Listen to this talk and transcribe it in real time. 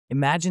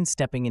Imagine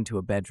stepping into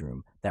a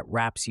bedroom that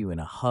wraps you in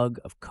a hug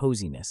of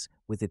coziness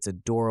with its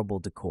adorable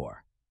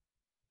decor.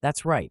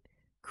 That's right,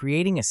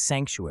 creating a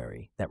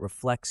sanctuary that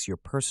reflects your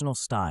personal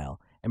style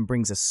and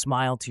brings a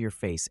smile to your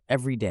face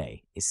every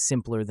day is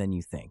simpler than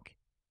you think.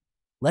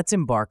 Let's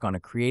embark on a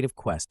creative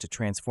quest to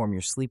transform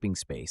your sleeping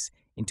space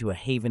into a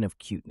haven of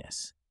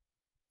cuteness.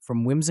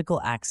 From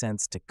whimsical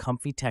accents to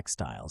comfy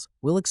textiles,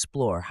 we'll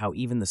explore how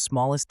even the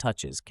smallest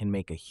touches can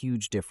make a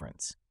huge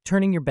difference,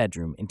 turning your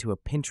bedroom into a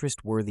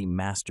Pinterest-worthy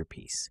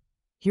masterpiece.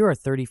 Here are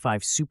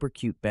 35 super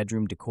cute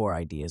bedroom decor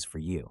ideas for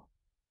you.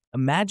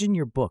 Imagine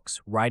your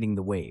books riding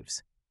the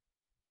waves.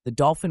 The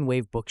Dolphin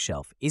Wave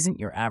bookshelf isn't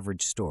your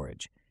average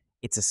storage.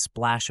 It's a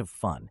splash of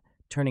fun,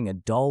 turning a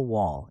dull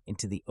wall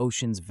into the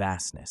ocean's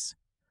vastness.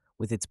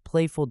 With its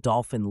playful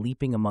dolphin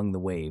leaping among the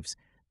waves,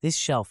 this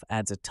shelf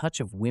adds a touch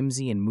of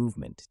whimsy and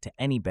movement to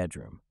any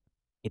bedroom.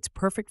 It's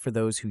perfect for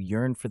those who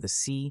yearn for the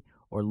sea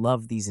or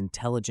love these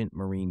intelligent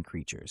marine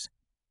creatures.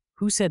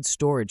 Who said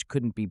storage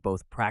couldn't be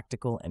both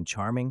practical and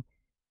charming?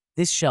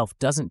 This shelf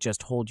doesn't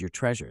just hold your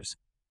treasures.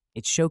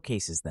 It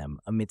showcases them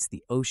amidst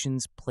the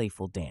ocean's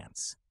playful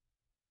dance.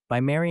 By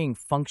marrying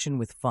function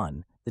with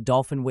fun, the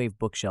Dolphin Wave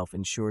bookshelf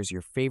ensures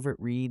your favorite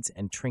reads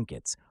and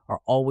trinkets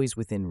are always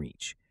within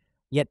reach,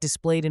 yet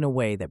displayed in a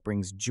way that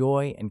brings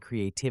joy and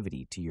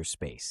creativity to your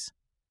space.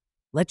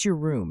 Let your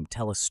room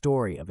tell a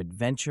story of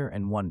adventure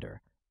and wonder,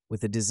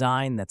 with a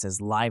design that's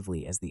as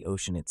lively as the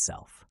ocean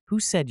itself. Who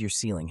said your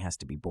ceiling has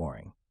to be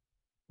boring?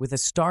 With a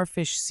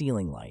starfish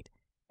ceiling light,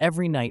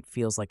 every night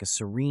feels like a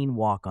serene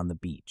walk on the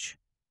beach.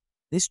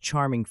 This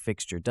charming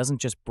fixture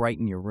doesn't just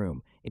brighten your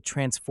room, it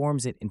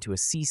transforms it into a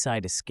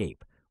seaside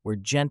escape where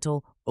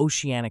gentle,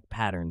 oceanic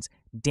patterns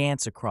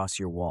dance across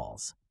your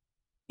walls.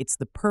 It's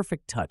the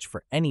perfect touch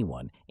for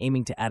anyone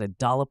aiming to add a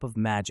dollop of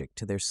magic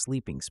to their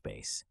sleeping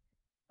space.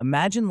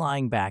 Imagine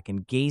lying back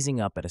and gazing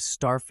up at a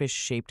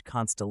starfish-shaped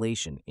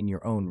constellation in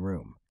your own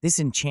room. This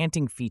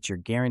enchanting feature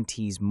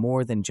guarantees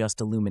more than just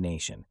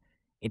illumination.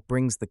 It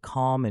brings the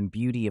calm and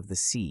beauty of the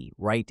sea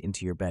right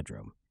into your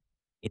bedroom.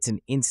 It's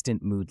an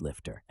instant mood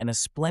lifter and a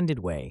splendid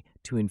way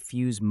to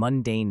infuse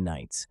mundane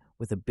nights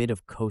with a bit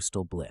of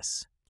coastal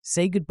bliss.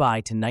 Say goodbye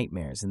to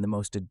nightmares in the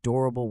most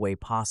adorable way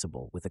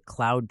possible with a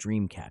cloud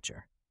dream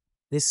catcher.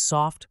 This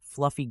soft,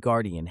 fluffy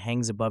guardian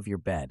hangs above your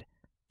bed,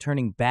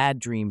 turning bad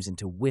dreams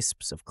into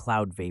wisps of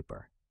cloud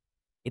vapor.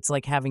 It's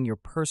like having your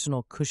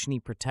personal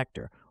cushiony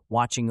protector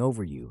watching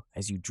over you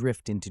as you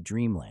drift into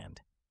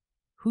dreamland.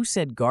 Who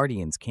said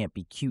guardians can't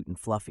be cute and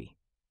fluffy?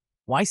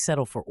 Why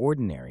settle for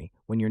ordinary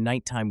when your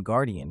nighttime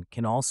guardian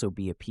can also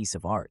be a piece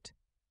of art?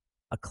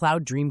 A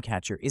cloud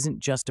dreamcatcher isn't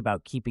just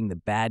about keeping the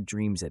bad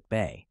dreams at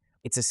bay.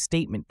 It's a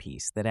statement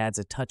piece that adds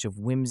a touch of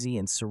whimsy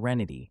and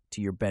serenity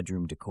to your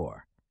bedroom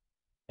decor.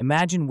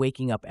 Imagine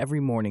waking up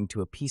every morning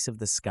to a piece of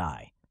the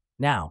sky.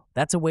 Now,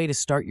 that's a way to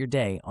start your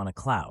day on a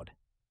cloud.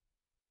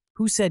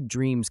 Who said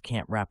dreams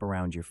can't wrap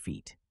around your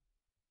feet?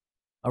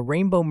 A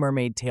rainbow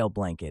mermaid tail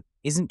blanket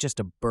isn't just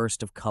a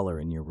burst of color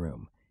in your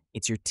room.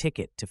 It's your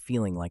ticket to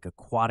feeling like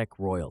aquatic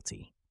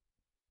royalty.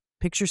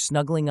 Picture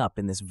snuggling up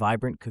in this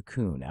vibrant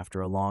cocoon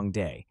after a long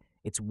day,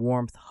 its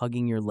warmth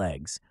hugging your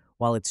legs,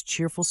 while its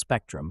cheerful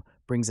spectrum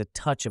brings a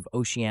touch of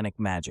oceanic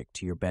magic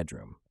to your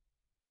bedroom.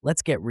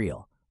 Let's get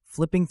real.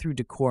 Flipping through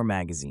decor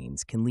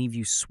magazines can leave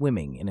you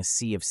swimming in a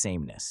sea of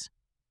sameness.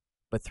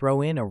 But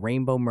throw in a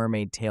rainbow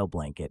mermaid tail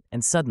blanket,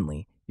 and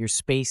suddenly, your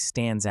space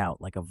stands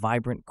out like a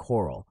vibrant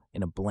coral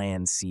in a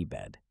bland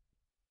seabed.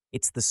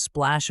 It's the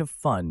splash of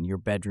fun your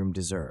bedroom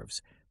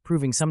deserves,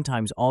 proving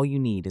sometimes all you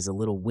need is a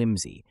little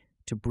whimsy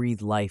to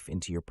breathe life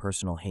into your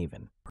personal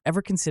haven.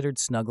 Ever considered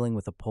snuggling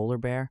with a polar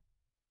bear?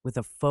 With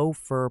a faux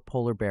fur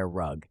polar bear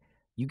rug,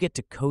 you get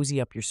to cozy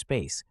up your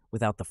space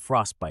without the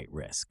frostbite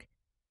risk.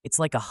 It's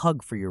like a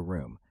hug for your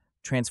room,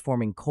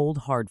 transforming cold,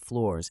 hard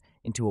floors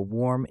into a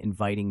warm,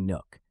 inviting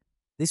nook.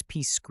 This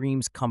piece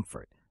screams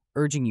comfort,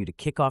 urging you to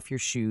kick off your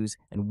shoes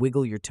and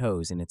wiggle your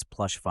toes in its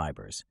plush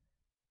fibers.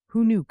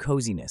 Who knew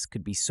coziness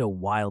could be so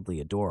wildly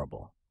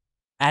adorable?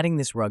 Adding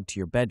this rug to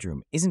your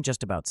bedroom isn't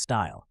just about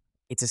style.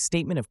 It's a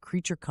statement of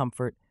creature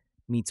comfort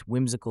meets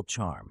whimsical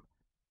charm.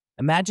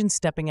 Imagine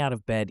stepping out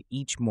of bed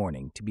each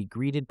morning to be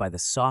greeted by the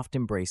soft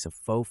embrace of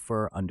faux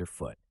fur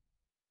underfoot.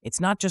 It's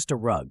not just a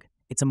rug,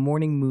 it's a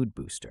morning mood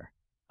booster,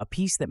 a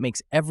piece that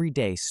makes every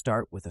day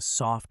start with a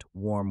soft,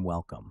 warm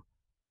welcome.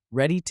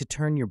 Ready to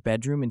turn your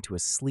bedroom into a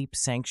sleep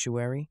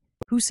sanctuary?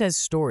 Who says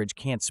storage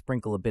can't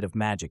sprinkle a bit of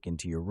magic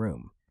into your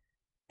room?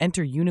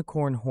 Enter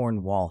unicorn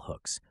horn wall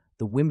hooks,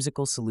 the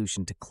whimsical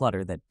solution to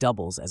clutter that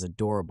doubles as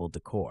adorable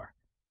decor.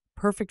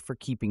 Perfect for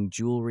keeping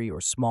jewelry or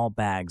small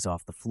bags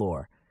off the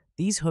floor,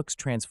 these hooks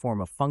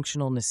transform a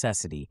functional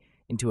necessity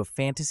into a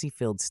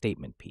fantasy-filled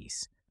statement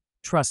piece.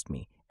 Trust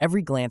me,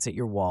 every glance at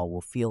your wall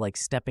will feel like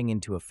stepping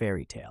into a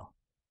fairy tale.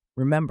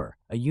 Remember,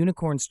 a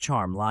unicorn's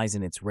charm lies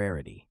in its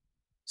rarity.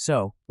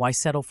 So, why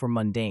settle for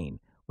mundane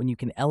when you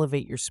can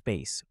elevate your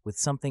space with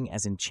something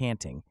as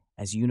enchanting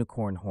as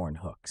unicorn horn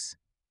hooks?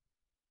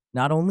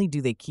 Not only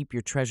do they keep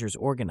your treasures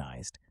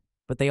organized,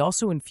 but they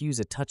also infuse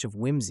a touch of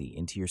whimsy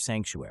into your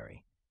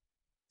sanctuary.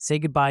 Say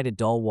goodbye to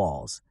dull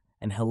walls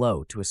and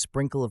hello to a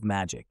sprinkle of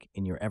magic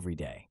in your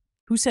everyday.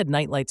 Who said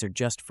nightlights are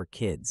just for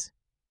kids?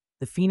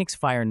 The Phoenix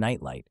Fire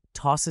nightlight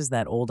tosses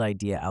that old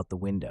idea out the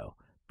window,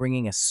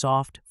 bringing a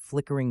soft,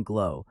 flickering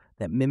glow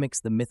that mimics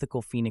the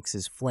mythical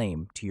phoenix's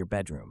flame to your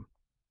bedroom.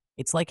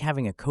 It's like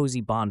having a cozy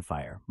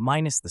bonfire,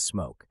 minus the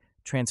smoke,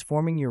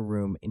 transforming your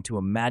room into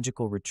a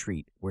magical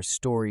retreat where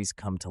stories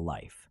come to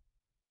life.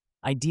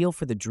 Ideal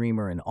for the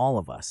dreamer in all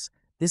of us,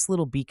 this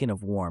little beacon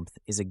of warmth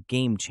is a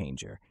game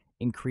changer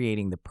in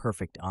creating the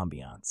perfect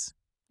ambiance.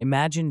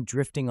 Imagine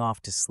drifting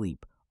off to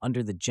sleep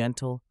under the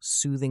gentle,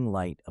 soothing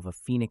light of a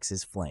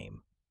phoenix's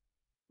flame.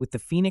 With the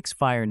Phoenix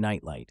Fire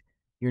nightlight,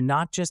 you're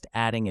not just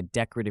adding a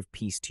decorative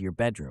piece to your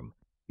bedroom,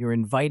 you're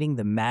inviting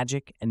the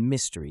magic and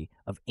mystery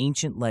of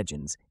ancient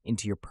legends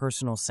into your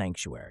personal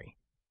sanctuary.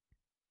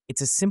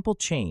 It's a simple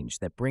change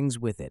that brings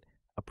with it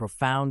a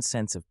profound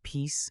sense of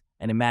peace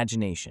and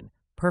imagination,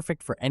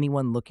 perfect for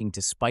anyone looking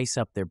to spice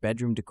up their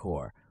bedroom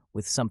decor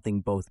with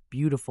something both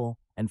beautiful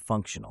and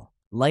functional.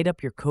 Light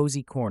up your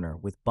cozy corner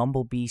with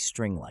bumblebee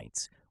string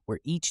lights, where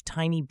each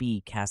tiny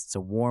bee casts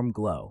a warm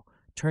glow,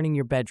 turning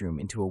your bedroom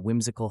into a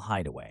whimsical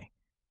hideaway.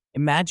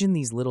 Imagine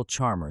these little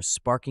charmers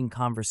sparking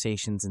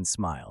conversations and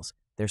smiles,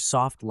 their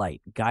soft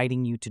light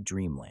guiding you to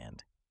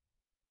dreamland.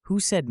 Who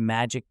said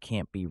magic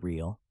can't be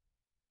real?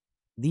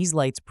 These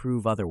lights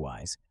prove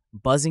otherwise,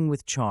 buzzing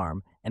with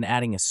charm and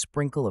adding a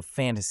sprinkle of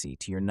fantasy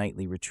to your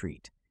nightly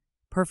retreat.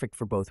 Perfect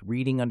for both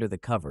reading under the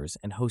covers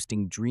and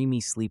hosting dreamy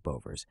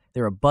sleepovers,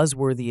 they're a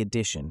buzzworthy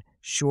addition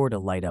sure to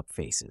light up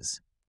faces.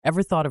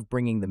 Ever thought of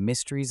bringing the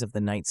mysteries of the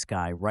night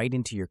sky right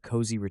into your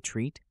cozy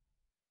retreat?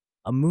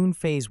 A moon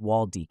phase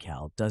wall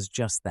decal does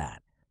just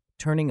that,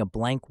 turning a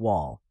blank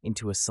wall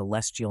into a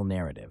celestial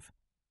narrative.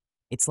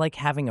 It's like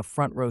having a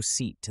front row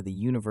seat to the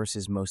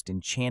universe's most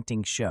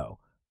enchanting show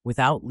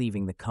without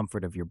leaving the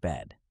comfort of your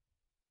bed.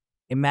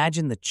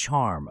 Imagine the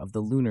charm of the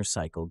lunar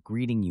cycle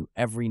greeting you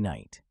every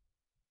night.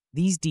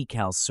 These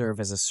decals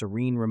serve as a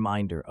serene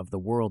reminder of the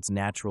world's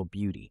natural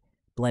beauty,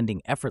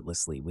 blending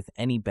effortlessly with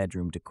any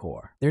bedroom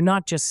decor. They're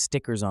not just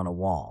stickers on a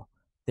wall,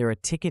 they're a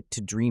ticket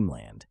to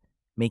dreamland,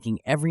 making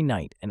every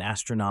night an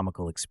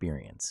astronomical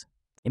experience.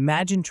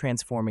 Imagine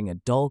transforming a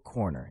dull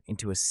corner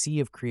into a sea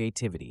of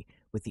creativity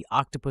with the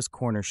octopus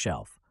corner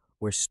shelf,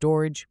 where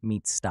storage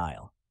meets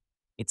style.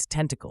 Its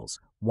tentacles,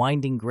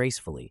 winding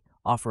gracefully,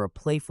 offer a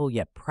playful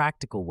yet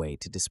practical way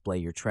to display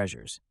your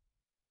treasures.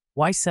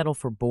 Why settle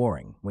for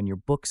boring when your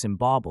books and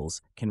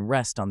baubles can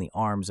rest on the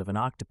arms of an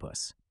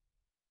octopus?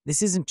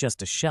 This isn't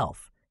just a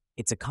shelf,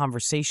 it's a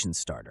conversation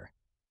starter.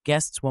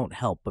 Guests won't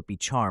help but be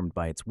charmed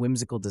by its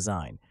whimsical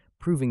design,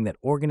 proving that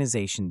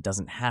organization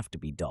doesn't have to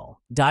be dull.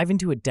 Dive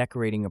into a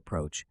decorating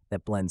approach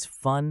that blends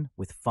fun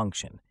with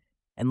function,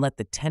 and let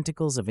the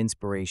tentacles of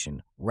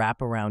inspiration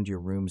wrap around your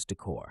room's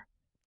decor.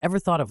 Ever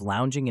thought of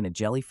lounging in a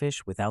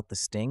jellyfish without the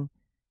sting?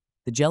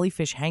 The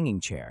jellyfish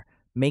hanging chair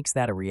makes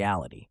that a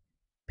reality.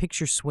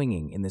 Picture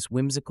swinging in this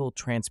whimsical,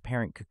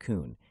 transparent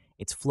cocoon,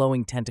 its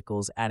flowing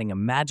tentacles adding a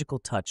magical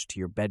touch to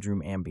your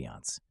bedroom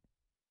ambiance.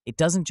 It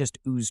doesn't just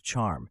ooze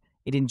charm,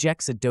 it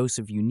injects a dose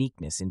of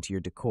uniqueness into your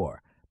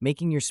decor,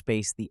 making your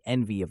space the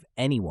envy of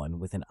anyone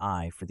with an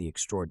eye for the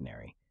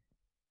extraordinary.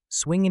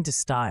 Swing into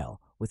style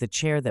with a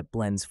chair that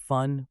blends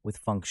fun with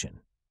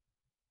function.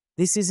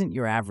 This isn't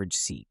your average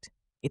seat.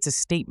 It's a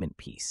statement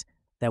piece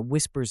that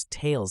whispers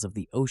tales of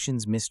the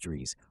ocean's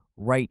mysteries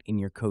right in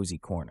your cozy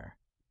corner.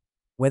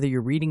 Whether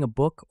you're reading a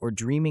book or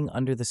dreaming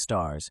under the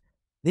stars,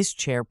 this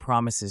chair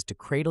promises to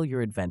cradle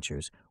your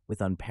adventures with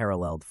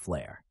unparalleled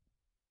flair.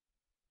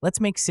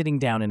 Let's make sitting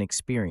down an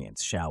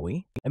experience, shall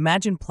we?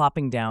 Imagine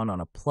plopping down on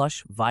a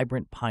plush,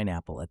 vibrant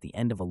pineapple at the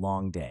end of a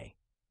long day.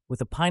 With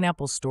a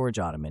pineapple storage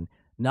ottoman,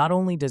 not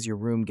only does your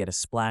room get a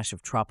splash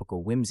of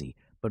tropical whimsy,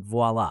 but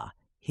voila,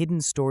 hidden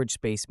storage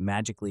space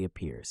magically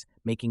appears,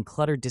 making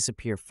clutter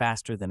disappear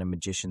faster than a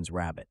magician's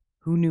rabbit.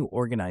 Who knew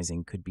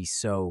organizing could be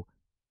so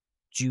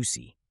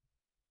juicy?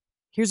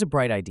 Here's a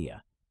bright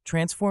idea.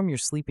 Transform your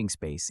sleeping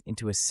space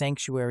into a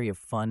sanctuary of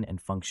fun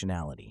and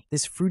functionality.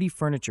 This fruity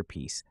furniture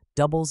piece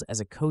doubles as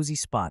a cozy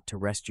spot to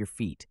rest your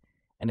feet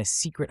and a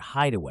secret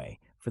hideaway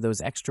for those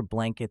extra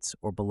blankets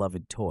or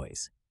beloved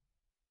toys.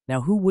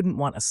 Now, who wouldn't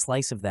want a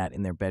slice of that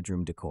in their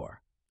bedroom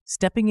decor?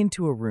 Stepping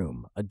into a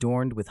room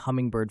adorned with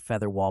hummingbird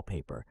feather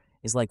wallpaper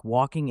is like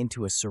walking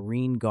into a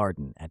serene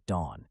garden at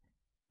dawn.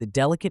 The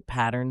delicate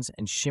patterns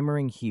and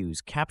shimmering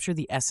hues capture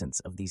the essence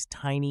of these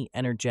tiny,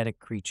 energetic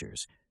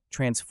creatures,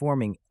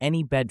 transforming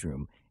any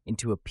bedroom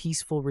into a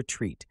peaceful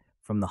retreat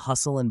from the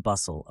hustle and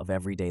bustle of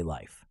everyday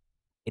life.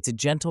 It's a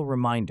gentle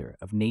reminder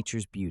of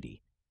nature's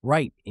beauty,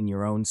 right in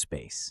your own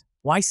space.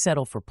 Why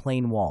settle for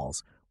plain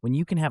walls when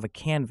you can have a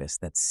canvas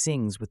that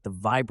sings with the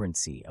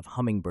vibrancy of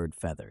hummingbird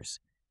feathers?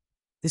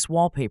 This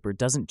wallpaper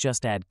doesn't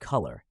just add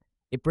color,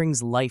 it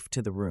brings life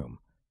to the room,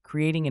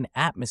 creating an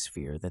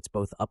atmosphere that's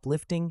both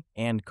uplifting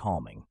and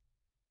calming.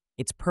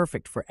 It's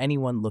perfect for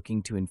anyone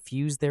looking to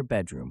infuse their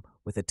bedroom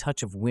with a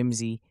touch of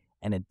whimsy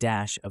and a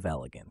dash of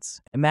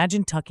elegance.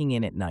 Imagine tucking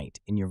in at night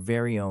in your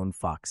very own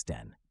fox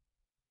den.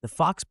 The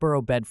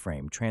Foxborough bed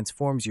frame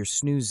transforms your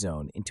snooze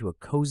zone into a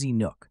cozy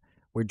nook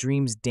where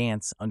dreams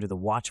dance under the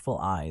watchful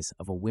eyes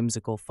of a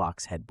whimsical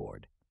fox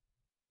headboard.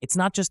 It's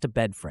not just a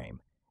bed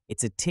frame,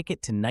 it's a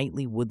ticket to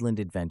nightly woodland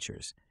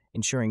adventures,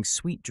 ensuring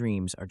sweet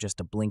dreams are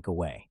just a blink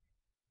away.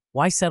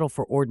 Why settle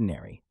for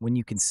ordinary when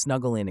you can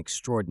snuggle in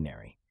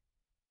extraordinary?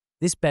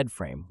 This bed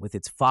frame, with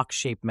its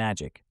fox-shaped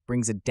magic,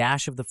 brings a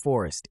dash of the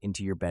forest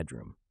into your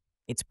bedroom.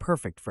 It's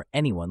perfect for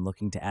anyone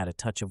looking to add a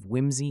touch of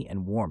whimsy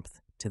and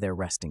warmth to their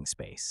resting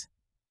space.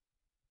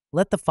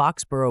 Let the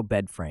Foxborough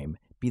bed frame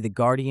be the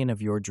guardian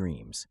of your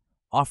dreams,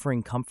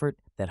 offering comfort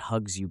that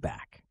hugs you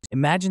back.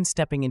 Imagine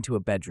stepping into a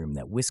bedroom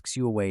that whisks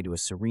you away to a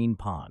serene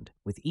pond,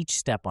 with each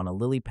step on a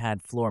lily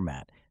pad floor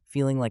mat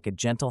feeling like a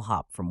gentle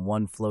hop from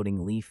one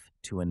floating leaf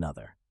to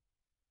another.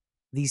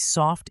 These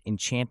soft,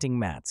 enchanting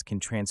mats can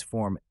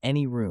transform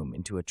any room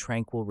into a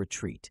tranquil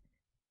retreat,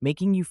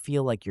 making you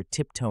feel like you're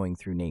tiptoeing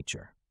through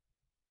nature.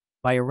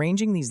 By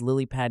arranging these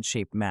lily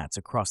pad-shaped mats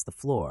across the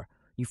floor,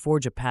 you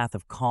forge a path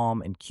of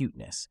calm and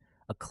cuteness,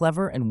 a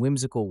clever and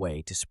whimsical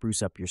way to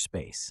spruce up your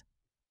space.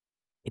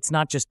 It's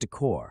not just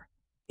decor,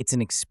 it's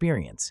an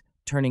experience,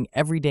 turning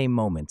everyday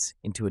moments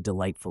into a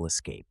delightful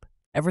escape.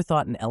 Ever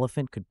thought an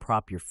elephant could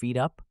prop your feet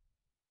up?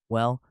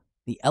 Well,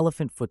 the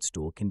elephant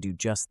footstool can do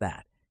just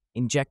that,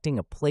 injecting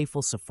a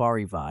playful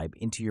safari vibe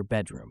into your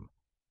bedroom.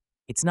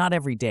 It's not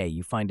every day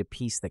you find a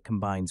piece that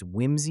combines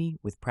whimsy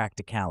with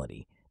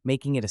practicality,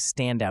 making it a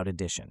standout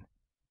addition.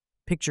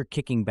 Picture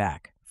kicking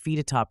back, feet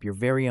atop your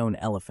very own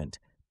elephant,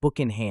 book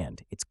in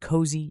hand. It's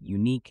cozy,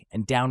 unique,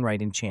 and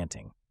downright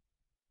enchanting.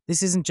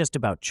 This isn't just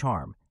about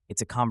charm,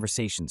 it's a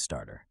conversation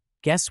starter.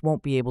 Guests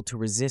won't be able to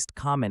resist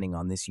commenting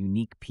on this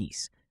unique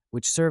piece,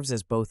 which serves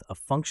as both a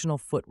functional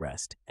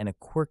footrest and a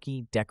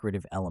quirky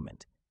decorative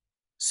element.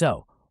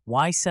 So,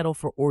 why settle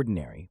for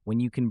ordinary when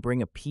you can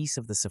bring a piece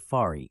of the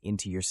safari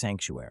into your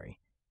sanctuary?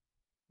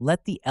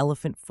 Let the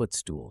elephant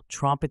footstool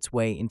tromp its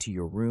way into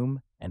your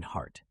room and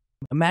heart.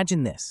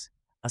 Imagine this,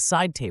 a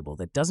side table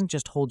that doesn't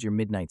just hold your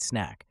midnight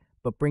snack,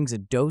 but brings a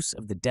dose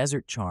of the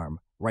desert charm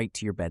right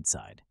to your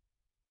bedside.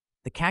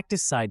 The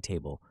cactus side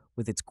table,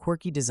 with its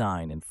quirky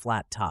design and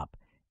flat top,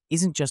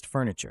 isn't just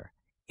furniture.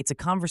 It's a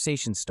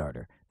conversation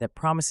starter that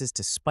promises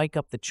to spike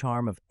up the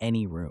charm of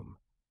any room.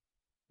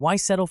 Why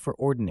settle for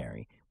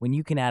ordinary when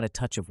you can add a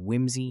touch of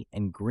whimsy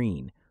and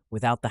green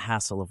without the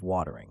hassle of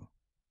watering?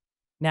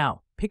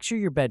 Now, picture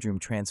your bedroom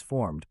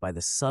transformed by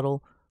the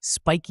subtle,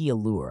 spiky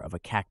allure of a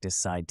cactus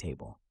side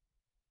table.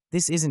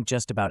 This isn't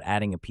just about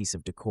adding a piece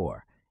of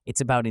decor.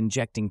 It's about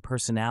injecting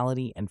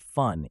personality and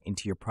fun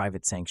into your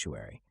private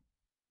sanctuary.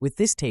 With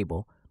this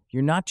table,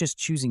 you're not just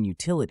choosing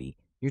utility,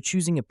 you're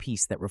choosing a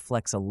piece that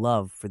reflects a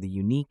love for the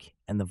unique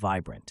and the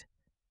vibrant.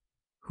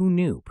 Who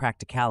knew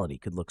practicality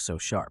could look so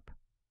sharp?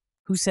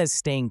 Who says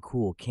staying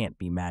cool can't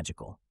be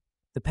magical?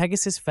 The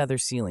Pegasus Feather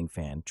Ceiling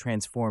Fan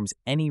transforms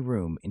any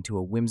room into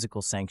a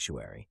whimsical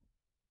sanctuary.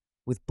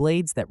 With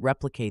blades that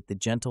replicate the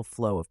gentle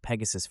flow of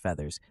Pegasus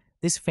feathers,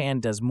 this fan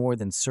does more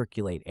than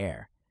circulate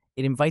air.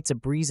 It invites a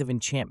breeze of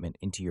enchantment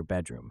into your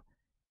bedroom.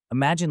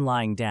 Imagine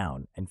lying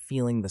down and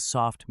feeling the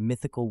soft,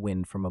 mythical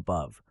wind from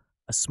above,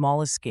 a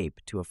small escape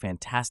to a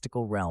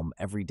fantastical realm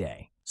every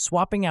day.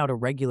 Swapping out a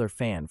regular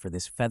fan for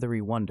this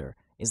feathery wonder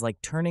is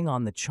like turning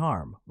on the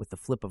charm with the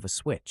flip of a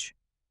switch.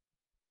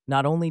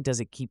 Not only does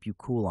it keep you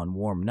cool on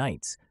warm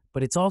nights,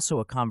 but it's also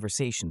a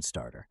conversation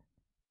starter.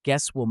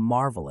 Guests will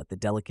marvel at the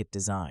delicate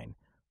design,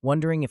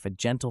 wondering if a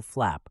gentle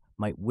flap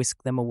might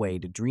whisk them away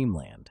to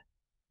dreamland.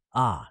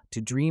 Ah,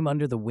 to dream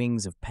under the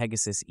wings of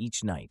Pegasus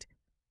each night.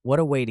 What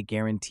a way to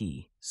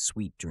guarantee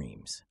sweet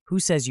dreams. Who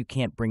says you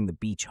can't bring the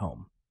beach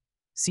home?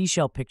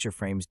 Seashell picture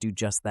frames do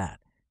just that,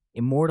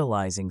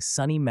 immortalizing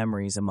sunny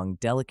memories among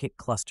delicate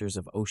clusters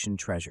of ocean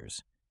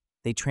treasures.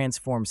 They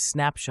transform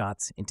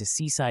snapshots into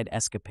seaside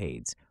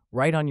escapades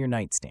right on your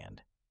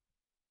nightstand.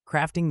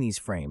 Crafting these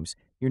frames,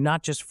 you're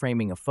not just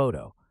framing a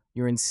photo,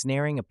 you're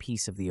ensnaring a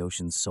piece of the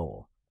ocean's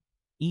soul.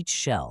 Each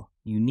shell,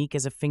 unique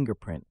as a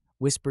fingerprint,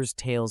 whispers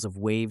tales of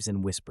waves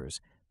and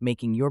whispers,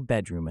 making your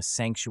bedroom a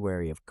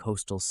sanctuary of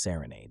coastal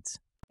serenades.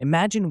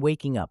 Imagine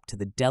waking up to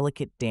the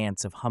delicate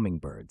dance of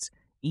hummingbirds,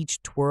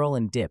 each twirl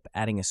and dip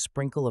adding a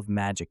sprinkle of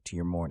magic to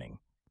your morning.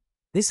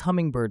 This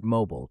hummingbird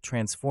mobile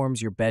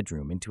transforms your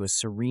bedroom into a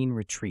serene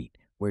retreat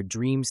where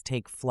dreams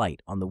take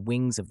flight on the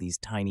wings of these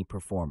tiny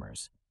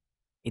performers.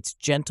 Its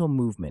gentle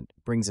movement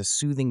brings a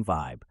soothing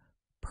vibe,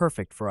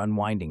 perfect for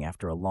unwinding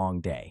after a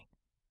long day.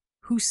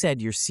 Who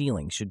said your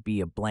ceiling should be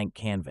a blank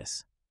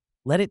canvas?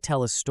 Let it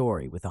tell a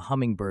story with a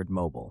hummingbird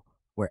mobile,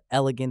 where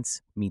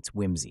elegance meets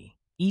whimsy.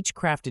 Each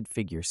crafted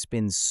figure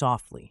spins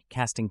softly,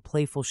 casting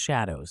playful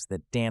shadows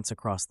that dance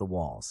across the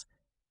walls.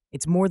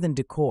 It's more than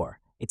decor,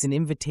 it's an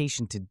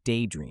invitation to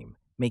daydream,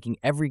 making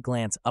every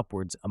glance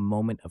upwards a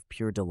moment of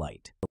pure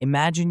delight.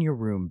 Imagine your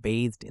room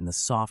bathed in the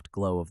soft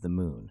glow of the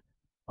moon,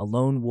 a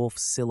lone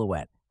wolf's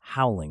silhouette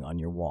howling on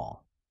your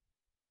wall.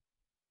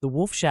 The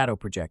wolf shadow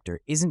projector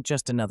isn't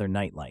just another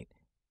nightlight,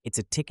 it's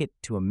a ticket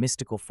to a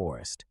mystical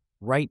forest,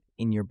 right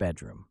in your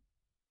bedroom.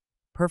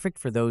 Perfect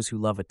for those who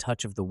love a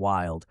touch of the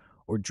wild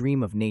or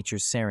dream of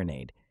nature's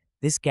serenade,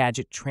 this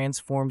gadget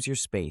transforms your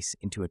space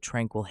into a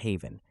tranquil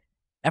haven,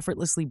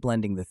 effortlessly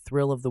blending the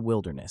thrill of the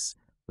wilderness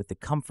with the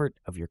comfort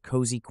of your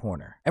cozy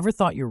corner. Ever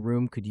thought your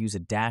room could use a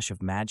dash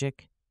of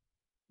magic?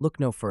 Look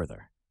no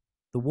further.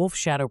 The Wolf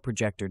Shadow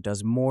Projector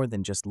does more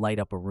than just light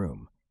up a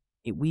room.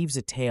 It weaves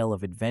a tale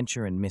of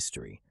adventure and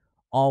mystery,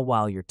 all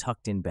while you're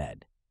tucked in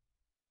bed.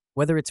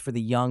 Whether it's for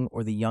the young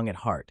or the young at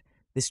heart,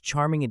 this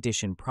charming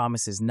addition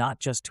promises not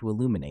just to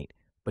illuminate,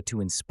 but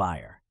to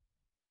inspire.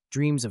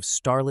 Dreams of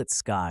starlit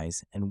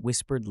skies and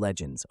whispered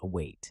legends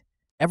await.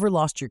 Ever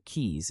lost your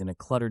keys in a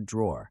cluttered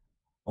drawer,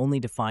 only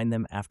to find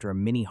them after a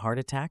mini heart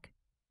attack?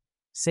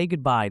 Say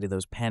goodbye to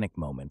those panic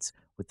moments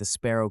with the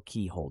Sparrow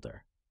key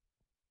holder.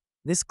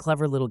 This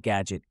clever little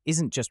gadget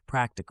isn't just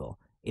practical,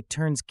 it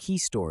turns key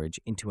storage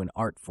into an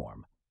art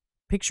form.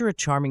 Picture a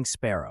charming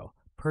sparrow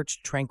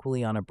perched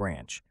tranquilly on a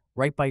branch,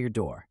 right by your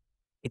door.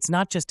 It's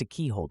not just a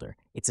key holder,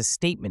 it's a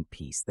statement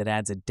piece that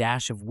adds a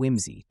dash of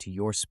whimsy to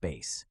your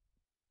space.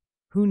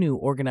 Who knew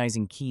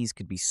organizing keys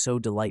could be so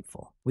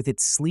delightful? With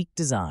its sleek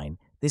design,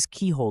 this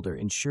key holder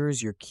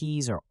ensures your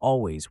keys are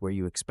always where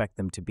you expect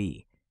them to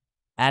be,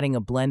 adding a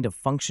blend of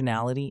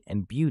functionality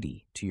and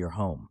beauty to your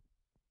home.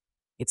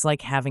 It's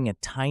like having a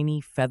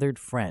tiny, feathered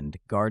friend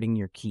guarding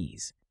your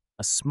keys,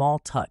 a small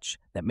touch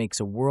that makes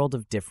a world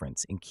of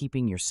difference in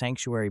keeping your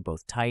sanctuary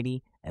both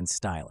tidy and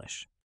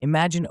stylish.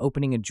 Imagine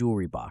opening a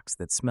jewelry box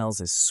that smells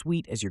as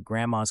sweet as your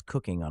grandma's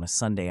cooking on a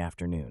Sunday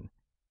afternoon.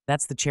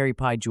 That's the cherry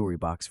pie jewelry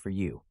box for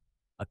you,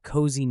 a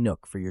cozy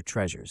nook for your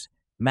treasures,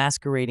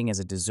 masquerading as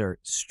a dessert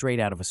straight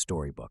out of a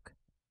storybook.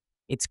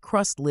 Its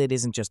crust lid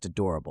isn't just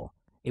adorable,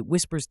 it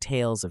whispers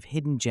tales of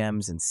hidden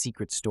gems and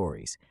secret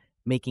stories,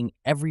 making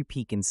every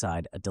peek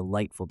inside a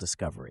delightful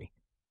discovery.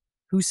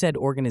 Who said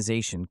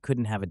organization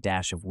couldn't have a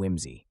dash of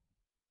whimsy?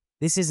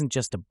 This isn't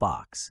just a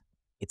box,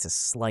 it's a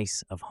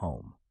slice of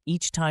home.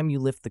 Each time you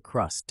lift the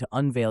crust to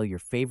unveil your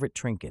favorite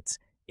trinkets,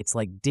 it's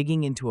like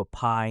digging into a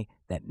pie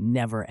that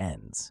never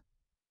ends.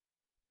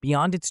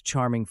 Beyond its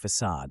charming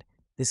facade,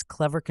 this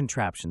clever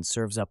contraption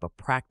serves up a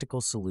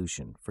practical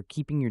solution for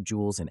keeping your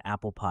jewels in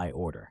apple pie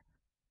order.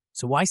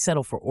 So why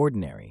settle for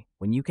ordinary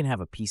when you can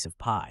have a piece of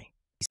pie?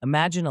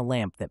 Imagine a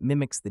lamp that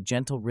mimics the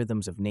gentle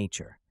rhythms of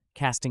nature,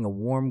 casting a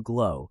warm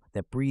glow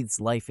that breathes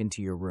life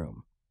into your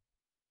room.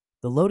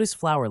 The Lotus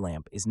Flower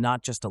Lamp is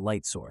not just a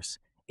light source,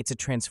 it's a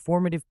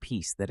transformative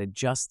piece that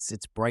adjusts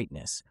its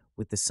brightness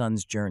with the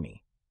sun's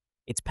journey.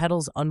 Its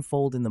petals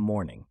unfold in the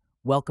morning,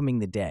 welcoming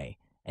the day,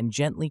 and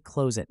gently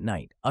close at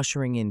night,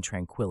 ushering in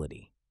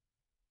tranquility.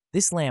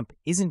 This lamp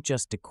isn't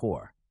just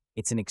decor,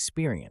 it's an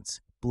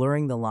experience,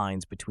 blurring the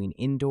lines between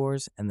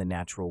indoors and the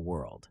natural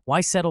world.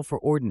 Why settle for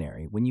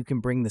ordinary when you can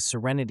bring the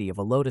serenity of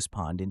a lotus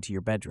pond into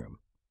your bedroom?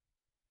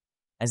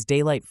 As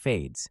daylight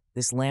fades,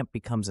 this lamp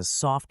becomes a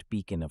soft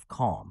beacon of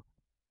calm,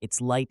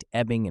 its light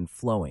ebbing and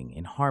flowing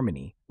in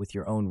harmony with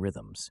your own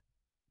rhythms.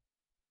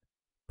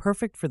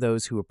 Perfect for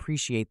those who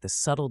appreciate the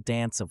subtle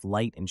dance of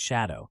light and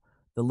shadow,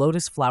 the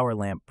Lotus Flower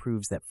Lamp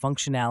proves that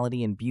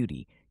functionality and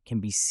beauty can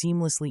be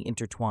seamlessly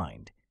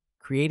intertwined,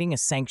 creating a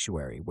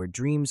sanctuary where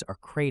dreams are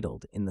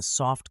cradled in the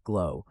soft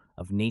glow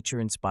of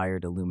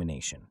nature-inspired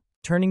illumination.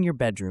 Turning your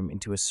bedroom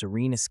into a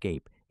serene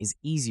escape is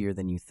easier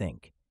than you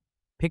think.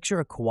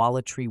 Picture a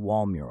koala tree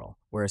wall mural,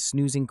 where a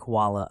snoozing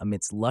koala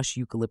amidst lush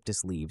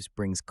eucalyptus leaves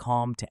brings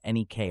calm to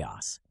any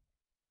chaos.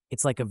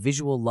 It's like a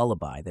visual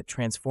lullaby that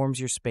transforms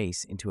your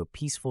space into a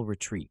peaceful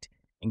retreat,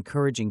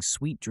 encouraging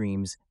sweet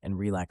dreams and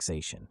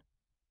relaxation.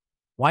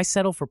 Why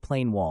settle for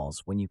plain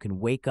walls when you can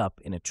wake up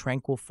in a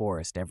tranquil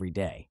forest every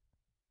day?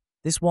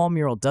 This wall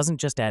mural doesn't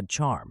just add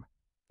charm,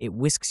 it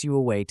whisks you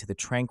away to the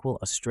tranquil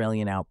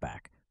Australian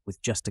outback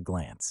with just a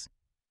glance.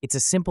 It's a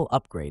simple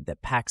upgrade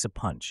that packs a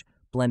punch,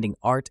 blending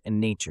art and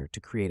nature to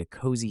create a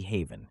cozy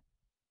haven.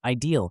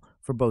 Ideal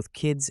for both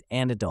kids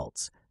and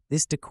adults,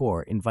 this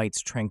decor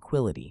invites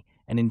tranquility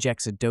and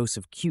injects a dose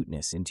of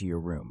cuteness into your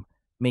room,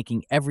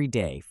 making every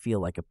day feel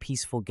like a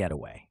peaceful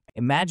getaway.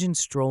 Imagine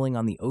strolling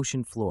on the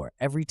ocean floor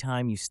every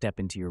time you step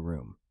into your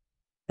room.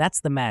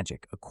 That's the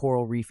magic a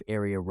coral reef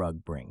area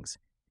rug brings.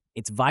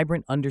 Its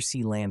vibrant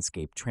undersea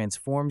landscape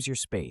transforms your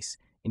space,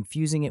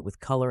 infusing it with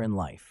color and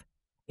life.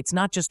 It's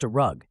not just a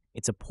rug,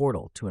 it's a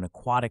portal to an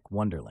aquatic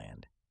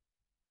wonderland.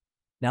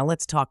 Now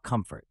let's talk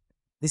comfort.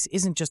 This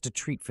isn't just a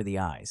treat for the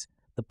eyes.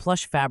 The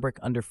plush fabric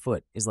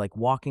underfoot is like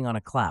walking on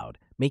a cloud,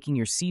 making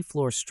your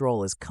seafloor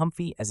stroll as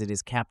comfy as it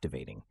is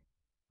captivating.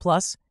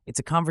 Plus, it's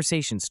a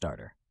conversation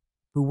starter.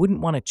 Who wouldn't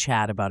want to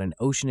chat about an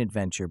ocean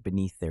adventure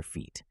beneath their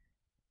feet?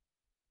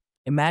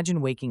 Imagine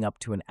waking up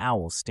to an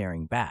owl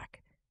staring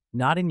back,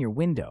 not in your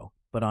window,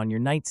 but on your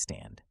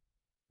nightstand.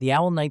 The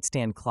owl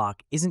nightstand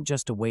clock isn't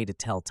just a way to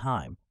tell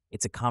time,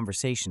 it's a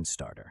conversation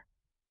starter.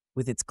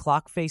 With its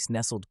clock face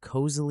nestled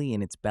cozily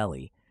in its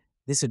belly,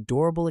 this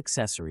adorable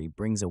accessory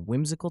brings a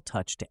whimsical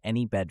touch to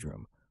any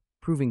bedroom,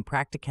 proving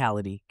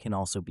practicality can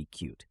also be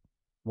cute.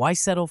 Why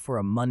settle for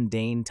a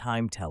mundane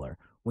time teller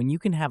when you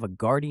can have a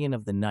guardian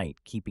of the night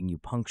keeping you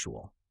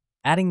punctual?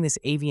 Adding this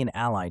avian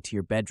ally to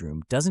your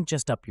bedroom doesn't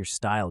just up your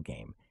style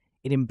game,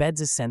 it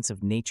embeds a sense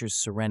of nature's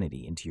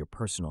serenity into your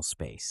personal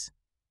space.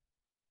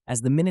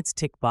 As the minutes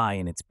tick by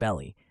in its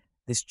belly,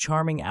 this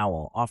charming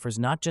owl offers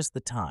not just the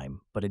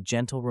time, but a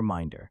gentle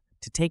reminder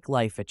to take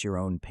life at your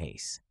own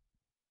pace.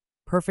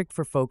 Perfect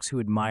for folks who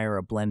admire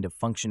a blend of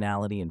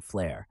functionality and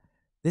flair,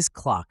 this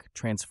clock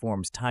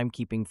transforms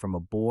timekeeping from a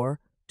bore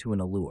to an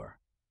allure.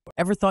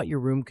 Ever thought your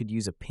room could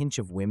use a pinch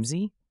of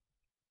whimsy?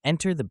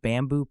 Enter the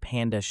Bamboo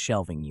Panda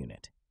Shelving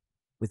Unit.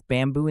 With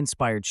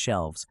bamboo-inspired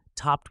shelves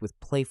topped with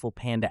playful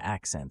panda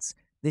accents,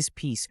 this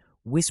piece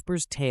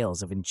whispers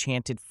tales of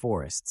enchanted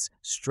forests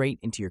straight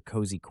into your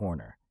cozy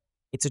corner.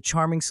 It's a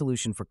charming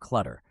solution for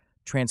clutter,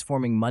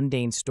 transforming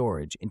mundane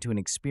storage into an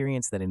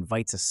experience that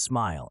invites a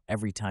smile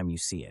every time you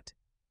see it.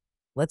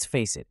 Let's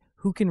face it,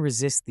 who can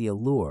resist the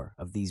allure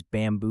of these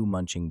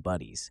bamboo-munching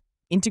buddies?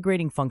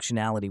 Integrating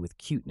functionality with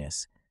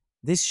cuteness,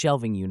 this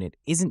shelving unit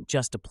isn't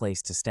just a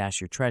place to stash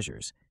your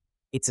treasures,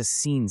 it's a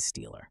scene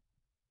stealer.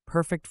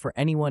 Perfect for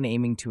anyone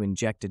aiming to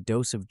inject a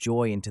dose of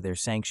joy into their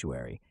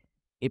sanctuary,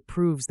 it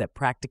proves that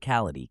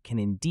practicality can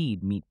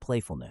indeed meet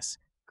playfulness,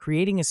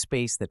 creating a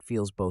space that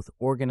feels both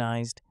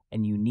organized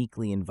and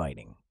uniquely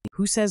inviting.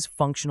 Who says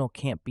functional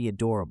can't be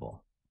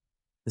adorable?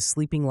 The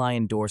Sleeping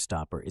Lion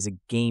doorstopper is a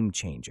game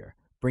changer,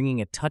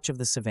 bringing a touch of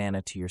the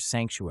savannah to your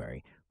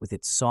sanctuary with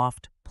its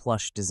soft,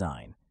 plush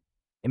design.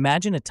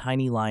 Imagine a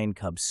tiny lion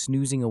cub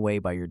snoozing away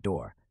by your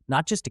door,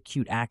 not just a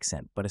cute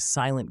accent, but a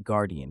silent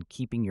guardian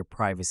keeping your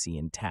privacy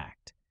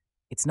intact.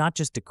 It's not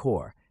just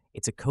decor,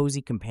 it's a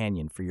cozy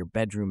companion for your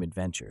bedroom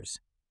adventures.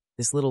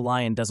 This little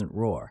lion doesn't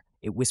roar,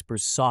 it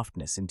whispers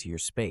softness into your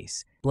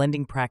space,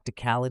 blending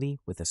practicality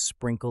with a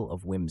sprinkle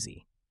of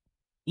whimsy.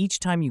 Each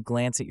time you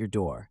glance at your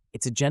door,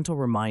 it's a gentle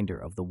reminder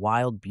of the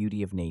wild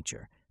beauty of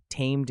nature,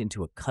 tamed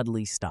into a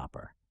cuddly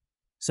stopper.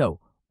 So,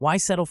 why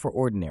settle for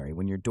ordinary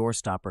when your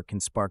doorstopper can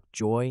spark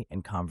joy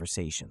and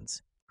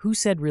conversations? Who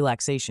said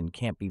relaxation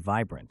can't be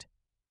vibrant?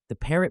 The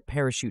Parrot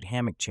Parachute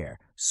Hammock Chair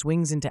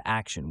swings into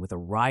action with a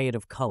riot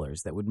of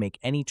colors that would make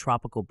any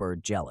tropical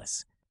bird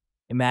jealous.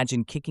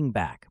 Imagine kicking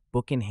back,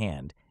 book in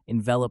hand,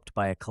 enveloped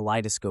by a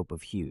kaleidoscope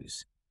of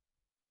hues.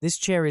 This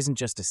chair isn't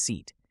just a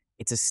seat,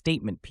 it's a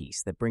statement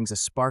piece that brings a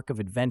spark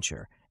of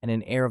adventure and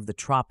an air of the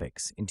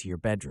tropics into your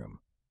bedroom.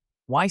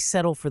 Why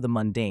settle for the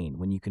mundane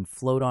when you can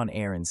float on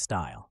air in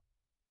style?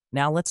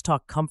 Now let's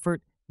talk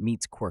comfort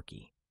meets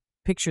quirky.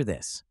 Picture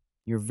this,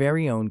 your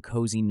very own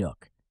cozy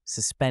nook,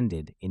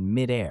 suspended in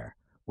midair,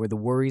 where the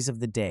worries of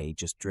the day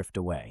just drift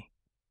away.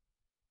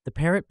 The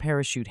Parrot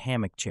Parachute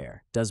Hammock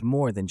Chair does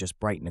more than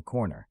just brighten a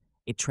corner.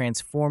 It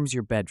transforms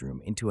your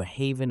bedroom into a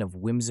haven of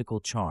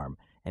whimsical charm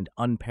and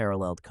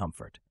unparalleled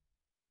comfort.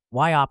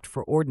 Why opt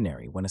for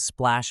ordinary when a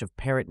splash of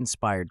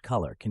parrot-inspired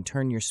color can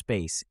turn your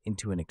space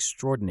into an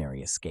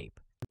extraordinary escape?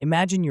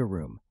 Imagine your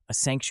room, a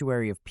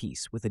sanctuary of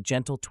peace with a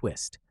gentle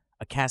twist,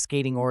 a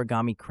cascading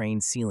origami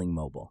crane ceiling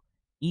mobile.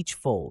 Each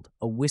fold,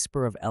 a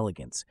whisper of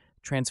elegance,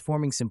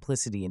 transforming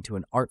simplicity into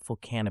an artful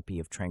canopy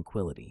of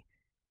tranquility.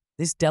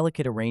 This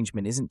delicate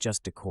arrangement isn't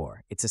just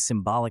decor, it's a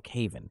symbolic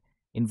haven,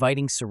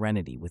 inviting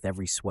serenity with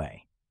every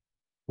sway.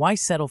 Why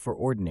settle for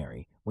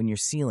ordinary when your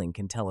ceiling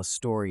can tell a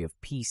story of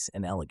peace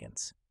and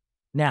elegance?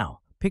 Now,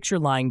 picture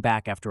lying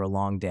back after a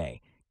long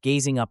day,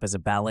 gazing up as a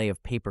ballet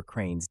of paper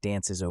cranes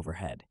dances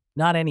overhead.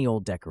 Not any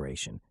old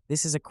decoration,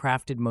 this is a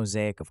crafted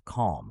mosaic of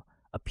calm,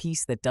 a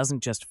piece that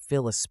doesn't just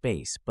fill a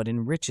space but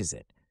enriches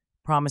it,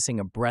 promising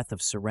a breath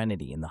of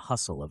serenity in the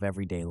hustle of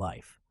everyday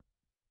life.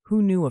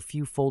 Who knew a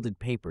few folded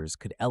papers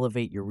could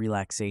elevate your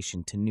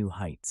relaxation to new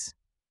heights?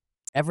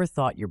 Ever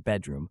thought your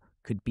bedroom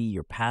could be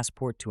your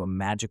passport to a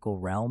magical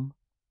realm?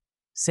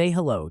 Say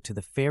hello to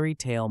the fairy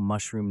tale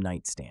mushroom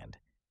nightstand.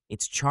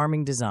 Its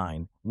charming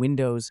design,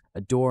 windows,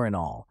 a door and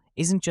all,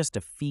 isn't just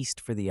a feast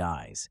for the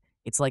eyes.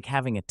 It's like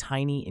having a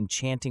tiny,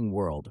 enchanting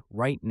world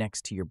right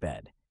next to your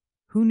bed.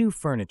 Who knew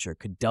furniture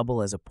could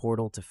double as a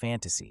portal to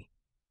fantasy?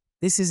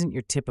 This isn't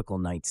your typical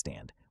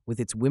nightstand. With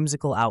its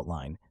whimsical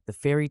outline, the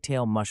fairy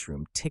tale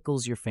mushroom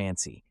tickles your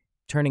fancy,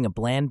 turning a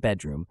bland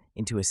bedroom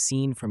into a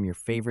scene from your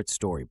favorite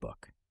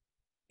storybook.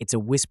 It's a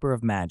whisper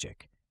of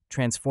magic,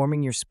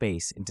 transforming your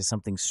space into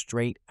something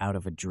straight out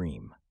of a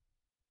dream.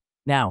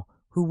 Now,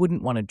 who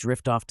wouldn't want to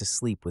drift off to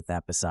sleep with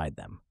that beside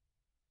them?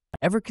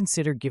 Ever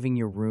consider giving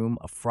your room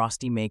a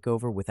frosty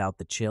makeover without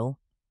the chill?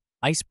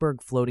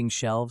 Iceberg floating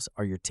shelves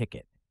are your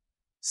ticket.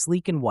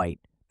 Sleek and white,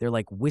 they're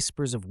like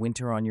whispers of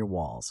winter on your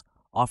walls,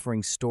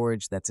 offering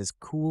storage that's as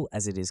cool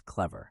as it is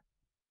clever.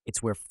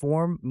 It's where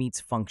form meets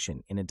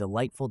function in a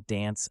delightful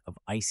dance of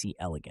icy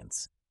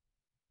elegance.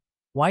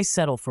 Why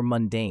settle for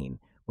mundane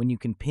when you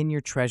can pin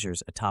your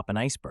treasures atop an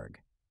iceberg?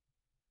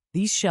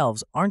 These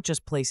shelves aren't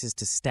just places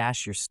to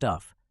stash your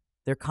stuff,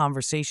 they're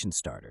conversation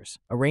starters.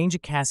 Arrange a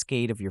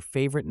cascade of your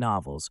favorite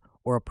novels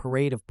or a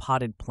parade of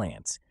potted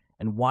plants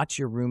and watch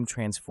your room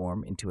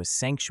transform into a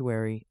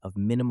sanctuary of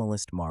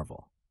minimalist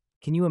marvel.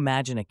 Can you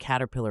imagine a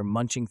caterpillar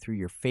munching through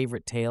your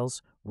favorite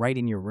tales right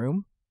in your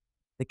room?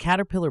 The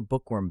caterpillar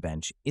bookworm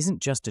bench isn't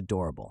just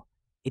adorable,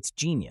 it's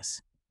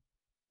genius.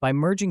 By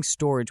merging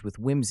storage with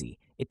whimsy,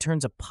 it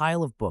turns a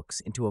pile of books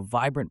into a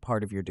vibrant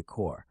part of your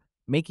decor,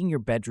 making your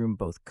bedroom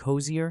both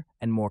cozier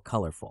and more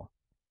colorful.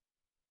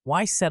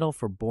 Why settle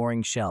for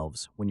boring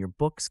shelves when your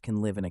books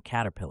can live in a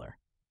caterpillar?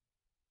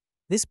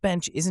 This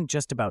bench isn't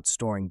just about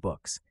storing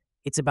books,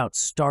 it's about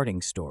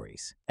starting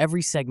stories.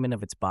 Every segment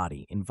of its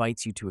body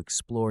invites you to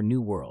explore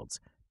new worlds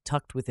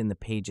tucked within the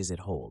pages it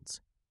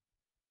holds.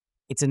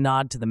 It's a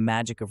nod to the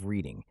magic of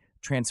reading,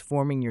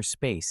 transforming your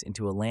space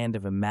into a land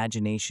of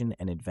imagination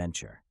and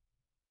adventure.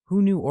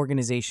 Who knew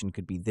organization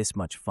could be this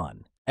much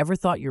fun? Ever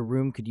thought your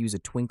room could use a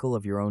twinkle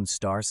of your own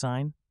star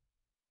sign?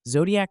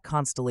 Zodiac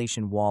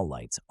constellation wall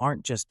lights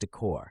aren't just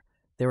decor,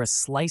 they're a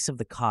slice of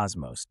the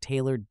cosmos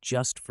tailored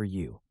just for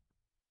you.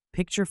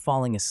 Picture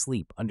falling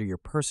asleep under your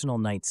personal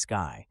night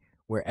sky,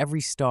 where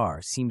every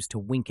star seems to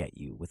wink at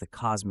you with a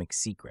cosmic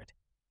secret.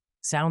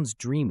 Sounds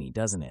dreamy,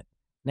 doesn't it?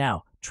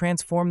 Now,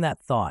 transform that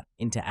thought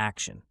into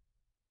action.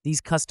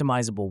 These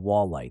customizable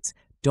wall lights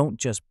don't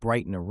just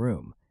brighten a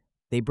room,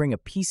 they bring a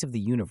piece of the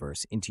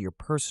universe into your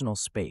personal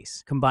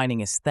space,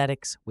 combining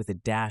aesthetics with a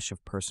dash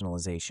of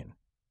personalization.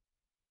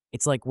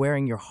 It's like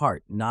wearing your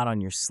heart not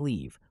on your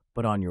sleeve,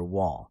 but on your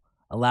wall,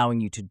 allowing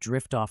you to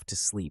drift off to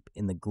sleep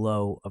in the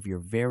glow of your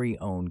very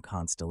own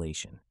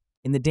constellation.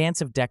 In the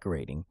dance of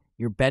decorating,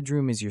 your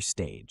bedroom is your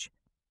stage.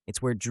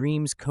 It's where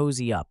dreams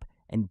cozy up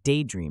and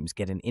daydreams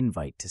get an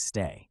invite to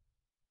stay.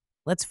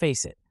 Let's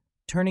face it,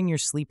 turning your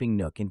sleeping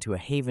nook into a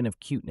haven of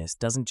cuteness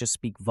doesn't just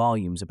speak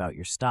volumes about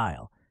your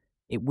style,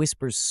 it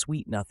whispers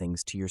sweet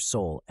nothings to your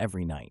soul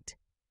every night.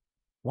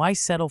 Why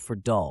settle for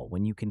dull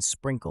when you can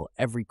sprinkle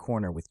every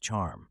corner with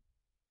charm?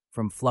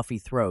 From fluffy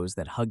throws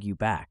that hug you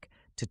back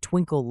to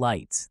twinkle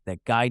lights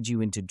that guide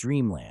you into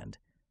dreamland,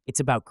 it's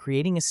about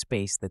creating a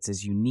space that's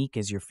as unique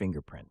as your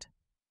fingerprint.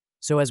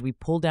 So as we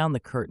pull down the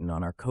curtain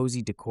on our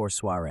cozy decor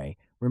soiree,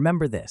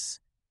 remember this: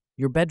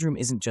 your bedroom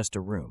isn't just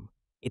a room,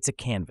 it's a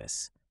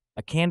canvas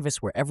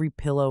where every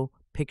pillow,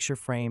 picture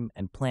frame,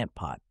 and plant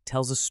pot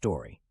tells a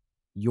story,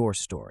 your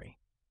story.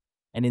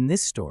 And in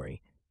this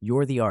story,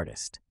 you're the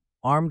artist,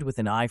 armed with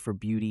an eye for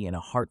beauty and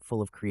a heart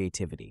full of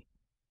creativity.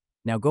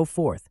 Now go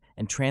forth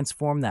and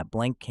transform that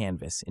blank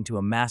canvas into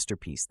a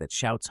masterpiece that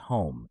shouts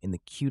home in the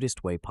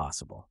cutest way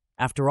possible.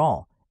 After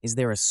all, is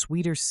there a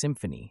sweeter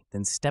symphony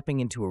than stepping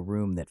into a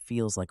room that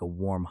feels like a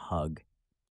warm hug?